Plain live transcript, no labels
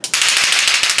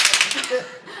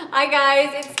Hi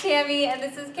guys, it's Tammy and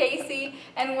this is Casey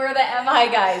and we're the MI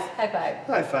guys. High five.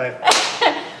 High five.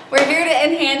 We're here to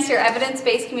enhance your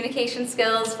evidence-based communication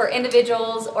skills for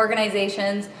individuals,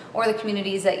 organizations, or the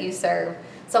communities that you serve.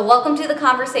 So welcome to the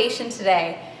conversation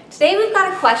today. Today we've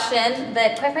got a question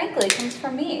that, quite frankly, comes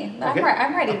from me. Okay.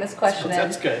 I'm writing this question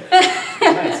That's in. good.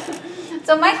 Nice.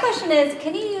 So my question is,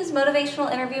 can you use motivational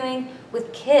interviewing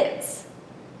with kids?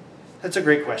 That's a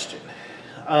great question.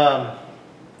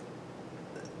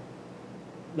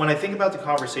 When I think about the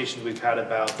conversations we've had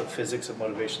about the physics of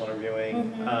motivational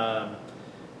interviewing,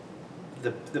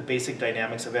 the basic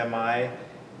dynamics of MI,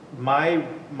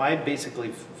 my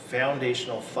basically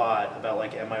foundational thought about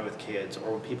like MI with kids,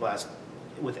 or when people ask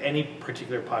with any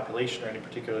particular population or any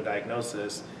particular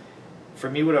diagnosis, for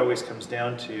me what it always comes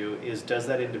down to is, does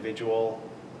that individual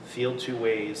feel two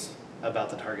ways about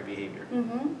the target behavior?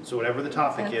 So whatever the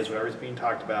topic is, whatever is being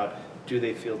talked about, do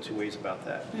they feel two ways about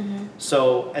that?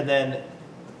 So, and then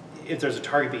if there's a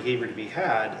target behavior to be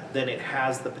had, then it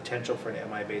has the potential for an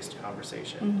MI-based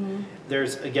conversation.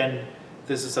 There's, again,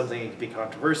 this is something that can be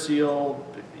controversial.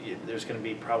 There's going to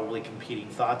be probably competing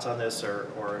thoughts on this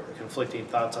or conflicting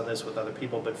thoughts on this with other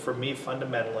people. But for me,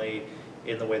 fundamentally,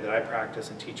 in the way that I practice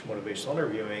and teach motivational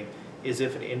interviewing, is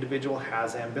if an individual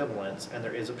has ambivalence and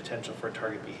there is a potential for a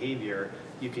target behavior,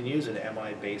 you can use an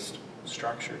MI-based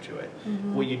structure to it.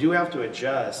 What you do have to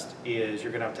adjust is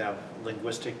you're going to have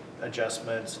linguistic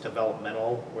adjustments,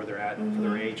 developmental, where they're at for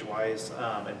their age-wise,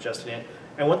 adjusting it.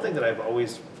 And one thing that I've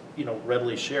always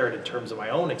readily shared in terms of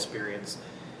my own experience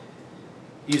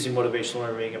using motivational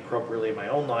interviewing appropriately in my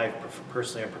own life,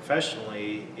 personally and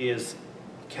professionally, is,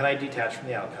 can I detach from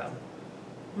the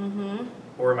outcome?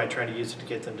 Or am I trying to use it to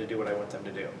get them to do what I want them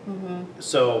to do?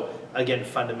 So again,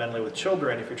 fundamentally with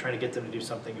children, if you're trying to get them to do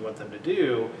something you want them to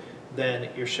do, then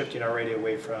you're shifting already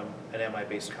away from an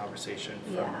MI-based conversation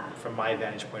from my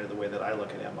vantage point of the way that I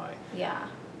look at MI.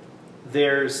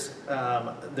 There's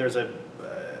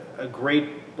a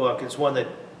great book. It's one that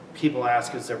people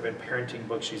ask, has there been parenting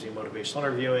books using motivational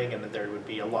interviewing, and that there would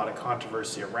be a lot of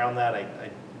controversy around that. I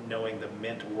knowing the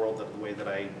Mint world, the way that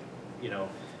I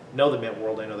know the Mint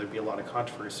world, I know there'd be a lot of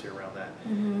controversy around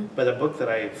that. But a book that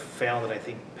I've found that I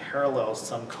think parallels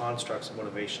some constructs of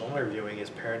motivational interviewing is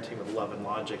Parenting with Love and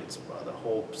Logic. It's the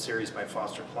whole series by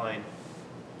Foster Cline,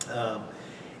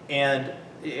 and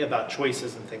about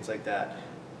choices and things like that.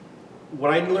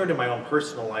 What I learned in my own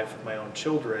personal life with my own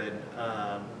children,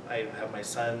 I have my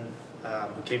son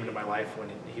who came into my life when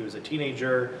he was a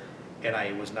teenager, and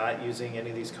I was not using any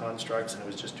of these constructs, and I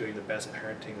was just doing the best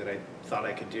parenting that I thought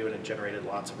I could do, and it generated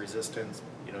lots of resistance.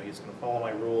 He's going to follow my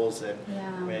rules, and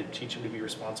I'm going to teach him to be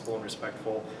responsible and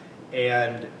respectful,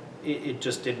 and it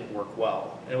just didn't work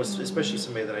well. And it was especially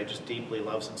somebody that I just deeply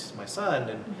love since he's my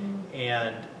son,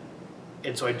 and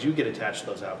so I do get attached to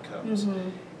those outcomes.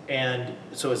 And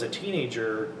so as a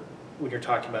teenager, when you're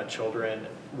talking about children,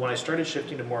 when I started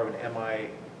shifting to more of an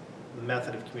MI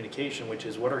method of communication, which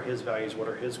is what are his values, what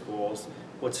are his goals,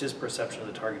 what's his perception of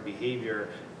the target behavior,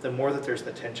 the more that there's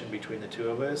the tension between the two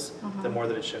of us, the more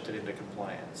that it shifted into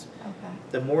compliance.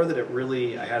 The more that it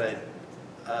really, I had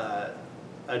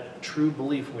a true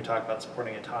belief when we talk about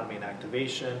supporting autonomy and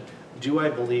activation. Do I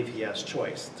believe he has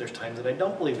choice? There's times that I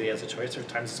don't believe that he has a choice. There's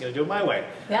times he's going to do it my way,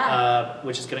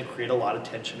 which is going to create a lot of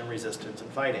tension and resistance and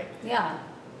fighting.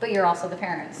 But you're also the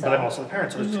parent. So. But I'm also the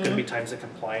parent, so there's going to be times that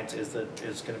compliance is going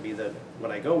to be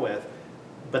what I go with.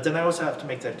 But then I also have to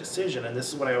make that decision, and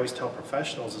this is what I always tell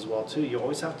professionals as well too. You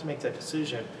always have to make that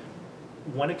decision.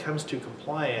 When it comes to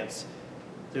compliance,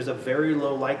 there's a very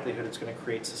low likelihood it's going to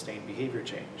create sustained behavior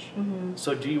change.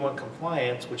 So do you want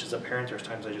compliance, which as a parent, there's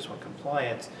times I just want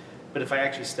compliance, but if I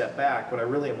actually step back, what I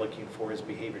really am looking for is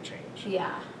behavior change.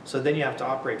 So then you have to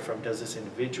operate from, does this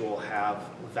individual have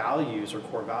values or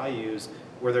core values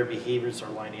where their behaviors are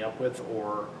lining up with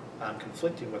or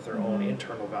conflicting with their own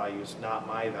internal values, not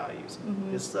my values.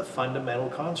 This is a fundamental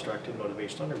construct in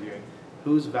motivational interviewing.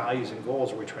 Whose values and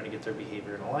goals are we trying to get their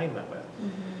behavior in alignment with?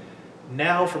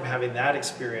 Now, from having that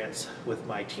experience with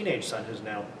my teenage son, who's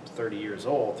now 30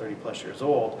 plus years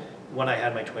old, when I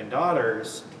had my twin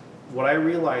daughters, what I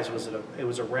realized was that it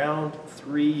was around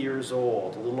 3 years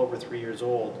old, a little over 3 years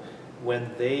old,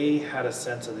 when they had a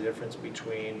sense of the difference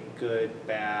between good,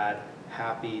 bad,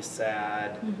 happy,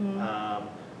 sad,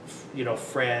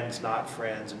 friends, not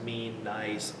friends, mean,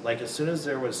 nice. Like as soon as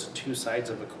there was two sides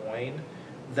of a coin,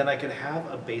 then I could have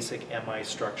a basic MI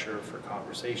structure for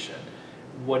conversation.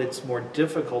 What it's more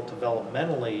difficult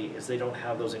developmentally is they don't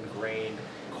have those ingrained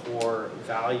core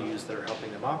values that are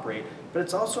helping them operate, but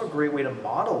it's also a great way to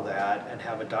model that and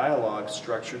have a dialogue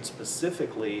structured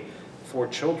specifically for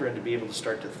children to be able to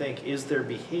start to think, is their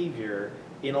behavior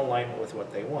in alignment with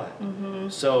what they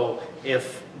want? So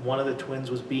if one of the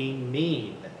twins was being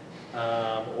mean,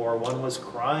 or one was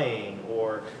crying,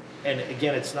 and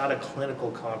again, it's not a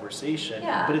clinical conversation,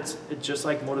 but it's just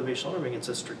like motivational interviewing. It's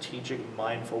a strategic,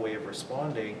 mindful way of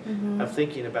responding, of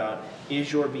thinking about, is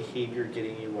your behavior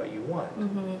getting you what you want?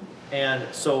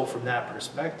 And so from that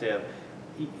perspective,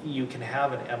 you can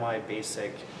have an MI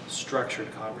basic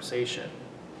structured conversation.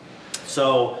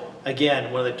 So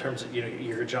again, one of the terms that you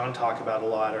hear John talk about a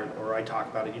lot, or I talk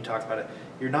about it, you talk about it,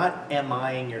 you're not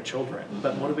MIing your children,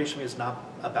 but motivation is not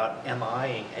about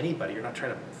MIing anybody. You're not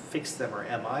trying to fix them or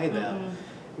MI them.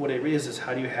 What it is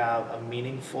how do you have a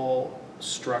meaningful,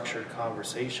 structured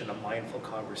conversation, a mindful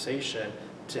conversation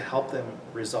to help them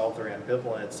resolve their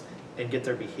ambivalence and get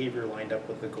their behavior lined up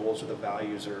with the goals or the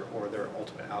values or their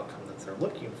ultimate outcome that they're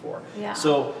looking for.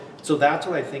 So that's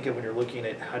what I think of when you're looking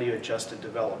at how do you adjust it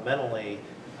developmentally.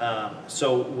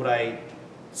 So would I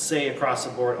say across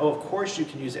the board, of course you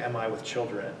can use MI with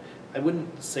children. I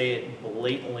wouldn't say it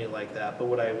blatantly like that, but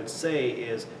what I would say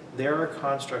is there are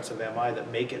constructs of MI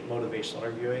that make it motivational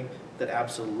interviewing that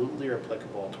absolutely are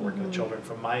applicable to working with children.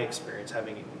 From my experience,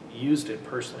 having used it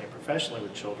personally and professionally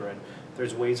with children,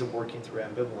 there's ways of working through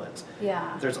ambivalence.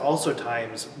 There's also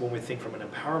times when we think from an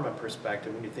empowerment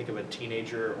perspective, when you think of a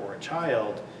teenager or a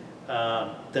child,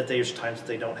 that there's times that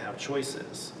they don't have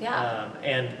choices.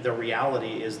 And the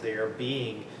reality is they're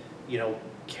being,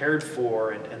 cared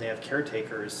for, and they have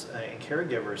caretakers and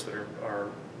caregivers that are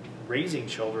raising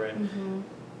children.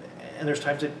 And there's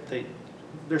times that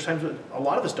a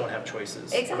lot of us don't have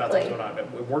choices about things going on.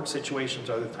 In work situations,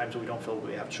 other times we don't feel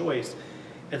we have choice.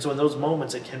 And so in those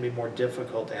moments, it can be more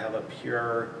difficult to have a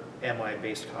pure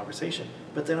MI-based conversation.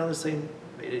 But then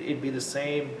it'd be the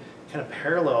same kind of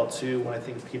parallel to when I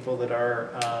think of people that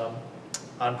are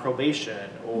on probation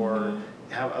or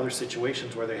have other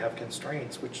situations where they have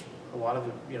constraints, which a lot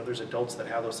of there's adults that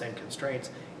have those same constraints.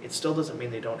 It still doesn't mean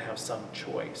they don't have some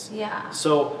choice.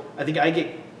 So I think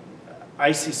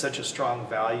I see such a strong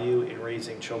value in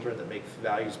raising children that make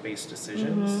values-based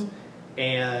decisions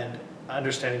and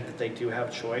understanding that they do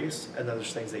have choice, and then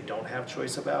there's things they don't have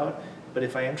choice about. But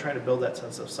if I am trying to build that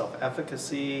sense of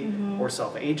self-efficacy or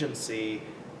self-agency,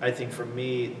 I think for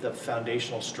me, the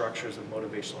foundational structures of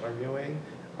motivational interviewing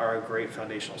are a great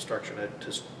foundational structure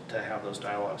to have those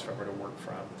dialogues from or to work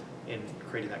from in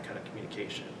creating that kind of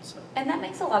communication. So. And that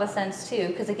makes a lot of sense too,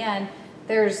 because again,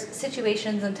 there's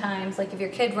situations and times, like if your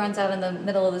kid runs out in the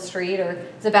middle of the street or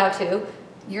is about to,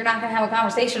 you're not going to have a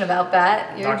conversation about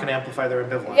that. You're not going to amplify their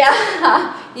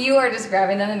ambivalence. You are just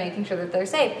grabbing them and making sure that they're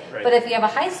safe. But if you have a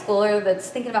high schooler that's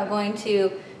thinking about going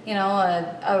to,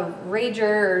 a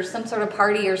rager or some sort of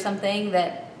party or something,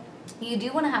 that you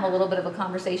do want to have a little bit of a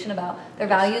conversation about their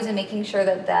values and making sure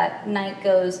that that night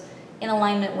goes in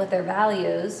alignment with their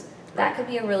values. That could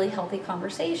be a really healthy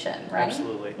conversation, right?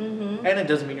 Absolutely. And it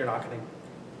doesn't mean you're not going to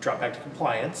drop back to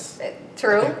compliance.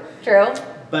 True.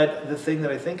 But the thing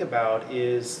that I think about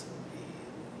is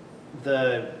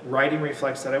the writing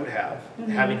reflex that I would have,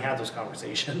 having had those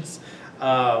conversations,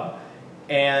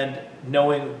 and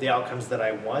knowing the outcomes that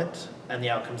I want and the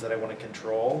outcomes that I want to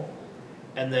control,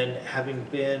 and then having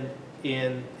been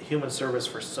in human service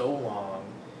for so long,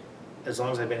 as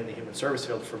long as I've been in the human service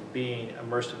field, for being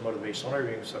immersed in motivational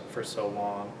interviewing for so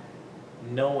long,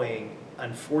 knowing,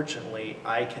 unfortunately,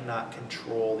 I cannot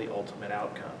control the ultimate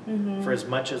outcome. For as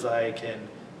much as I can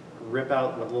rip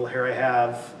out what little hair I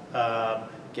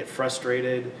have, get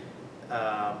frustrated,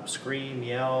 scream,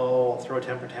 yell, throw a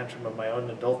temper tantrum of my own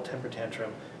adult temper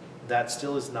tantrum, that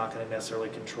still is not going to necessarily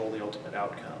control the ultimate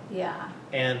outcome.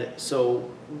 And so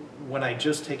when I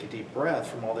just take a deep breath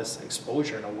from all this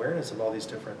exposure and awareness of all these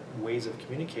different ways of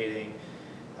communicating,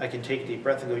 I can take a deep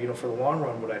breath and go, for the long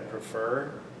run, what I'd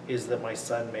prefer is that my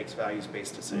son makes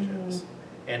values-based decisions.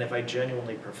 And if I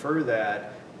genuinely prefer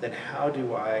that, then how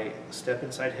do I step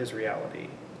inside his reality,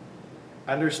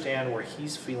 understand where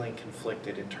he's feeling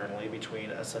conflicted internally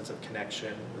between a sense of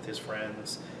connection with his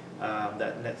friends,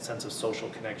 that sense of social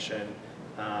connection,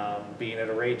 being at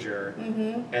a rager,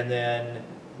 and then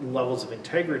levels of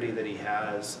integrity that he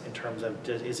has in terms of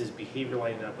is his behavior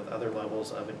lining up with other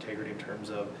levels of integrity in terms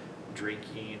of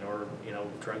drinking or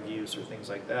drug use or things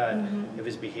like that, if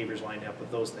his behavior's lining up with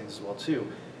those things as well too.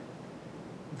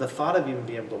 The thought of even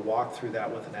being able to walk through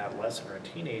that with an adolescent or a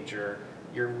teenager,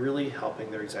 you're really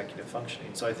helping their executive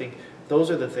functioning. So I think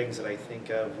those are the things that I think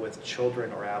of with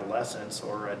children or adolescents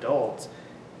or adults.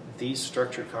 These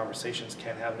structured conversations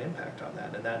can have an impact on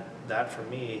that. And that for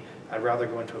me, I'd rather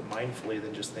go into it mindfully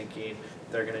than just thinking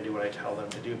they're going to do what I tell them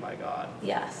to do, by God.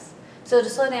 Yes. So to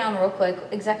slow down real quick,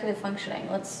 executive functioning,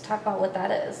 let's talk about what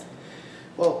that is.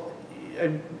 Well,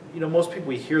 and most people,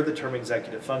 we hear the term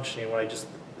executive functioning.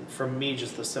 For me,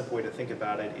 just the simple way to think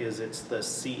about it is it's the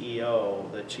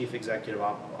CEO, the chief executive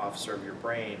officer of your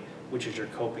brain, which is your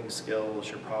coping skills,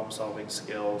 your problem solving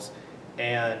skills.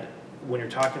 And when you're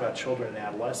talking about children and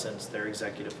adolescents, their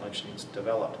executive functioning is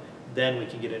developed. Then we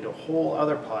can get into a whole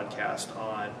other podcast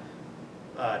on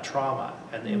trauma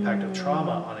and the impact of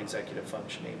trauma on executive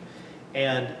functioning.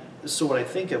 And so what I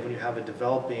think of when you have a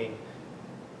developing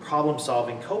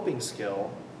problem-solving coping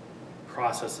skill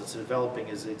process that's developing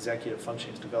is executive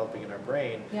functioning is developing in our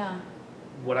brain. Yeah.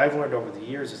 What I've learned over the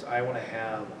years is I want to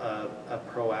have a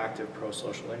proactive,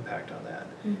 pro-social impact on that.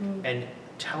 And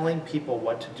telling people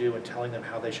what to do and telling them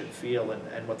how they should feel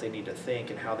and what they need to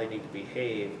think and how they need to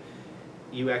behave,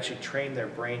 you actually train their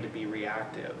brain to be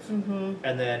reactive.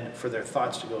 And then for their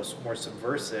thoughts to go more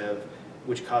subversive,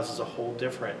 which causes a whole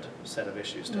different set of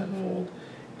issues to unfold.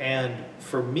 And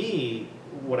for me,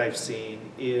 what I've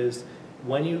seen is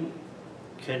when you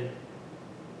can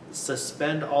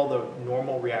suspend all the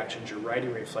normal reactions your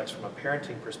writing reflects from a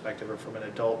parenting perspective or from an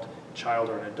adult child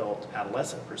or an adult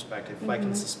adolescent perspective, if I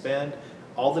can suspend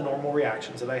all the normal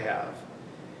reactions that I have,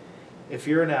 if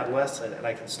you're an adolescent and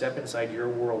I can step inside your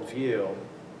worldview,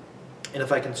 and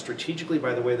if I can strategically,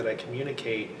 by the way that I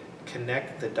communicate,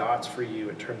 connect the dots for you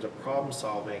in terms of problem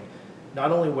solving,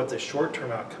 not only what the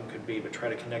short-term outcome could be, but try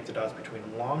to connect the dots between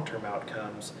long-term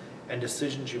outcomes and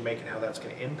decisions you make and how that's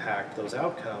going to impact those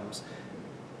outcomes.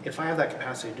 If I have that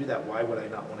capacity to do that, why would I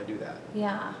not want to do that?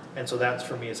 Yeah. And so that's,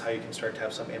 for me, is how you can start to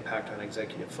have some impact on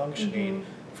executive functioning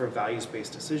for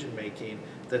values-based decision making.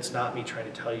 That's not me trying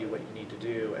to tell you what you need to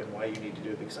do and why you need to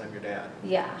do it because I'm your dad.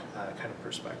 Yeah. Kind of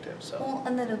perspective. So. Well,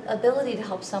 and the ability to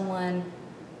help someone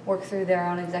work through their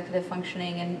own executive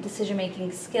functioning and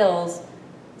decision-making skills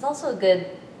is also a good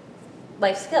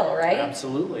life skill, right?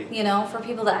 Absolutely. For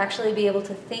people to actually be able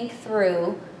to think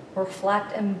through,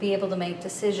 reflect, and be able to make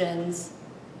decisions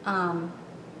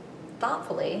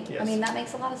thoughtfully. Yes. I mean, that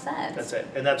makes a lot of sense. That's it.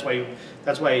 And that's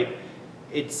why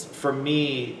it's, for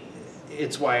me,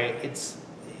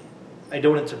 I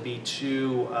don't want it to be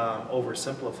too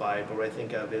oversimplified, but what I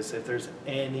think of is if there's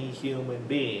any human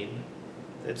being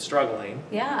that's struggling.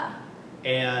 Yeah.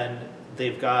 And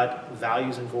they've got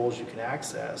values and goals you can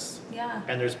access. Yeah.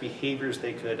 And there's behaviors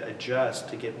they could adjust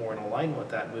to get more in alignment with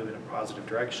that, move in a positive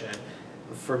direction.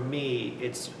 For me,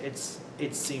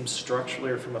 it seems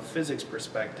structurally or from a physics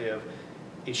perspective,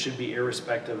 it should be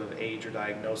irrespective of age or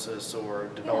diagnosis or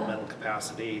developmental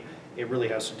capacity. It really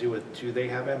has to do with, do they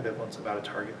have ambivalence about a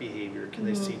target behavior? Can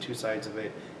they see two sides of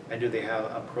it? And do they have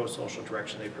a pro-social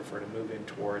direction they prefer to move in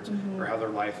towards or how their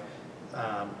life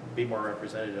be more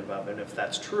representative of? And if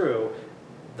that's true,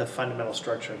 the fundamental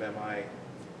structure of MI,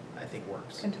 I think,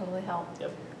 works. Can totally help.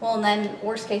 Yep. Well, and then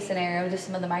worst case scenario, just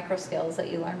some of the micro skills that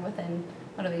you learn within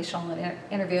motivational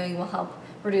interviewing will help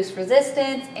reduce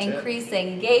resistance, increase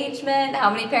engagement. How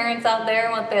many parents out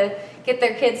there want to get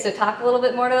their kids to talk a little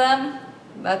bit more to them?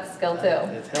 That's a skill too.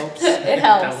 It helps. It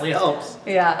helps. It definitely helps.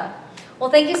 Yeah. Well,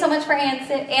 thank you so much for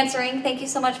answering. Thank you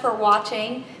so much for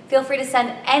watching. Feel free to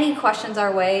send any questions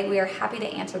our way. We are happy to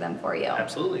answer them for you.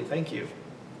 Absolutely. Thank you.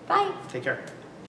 Bye. Take care.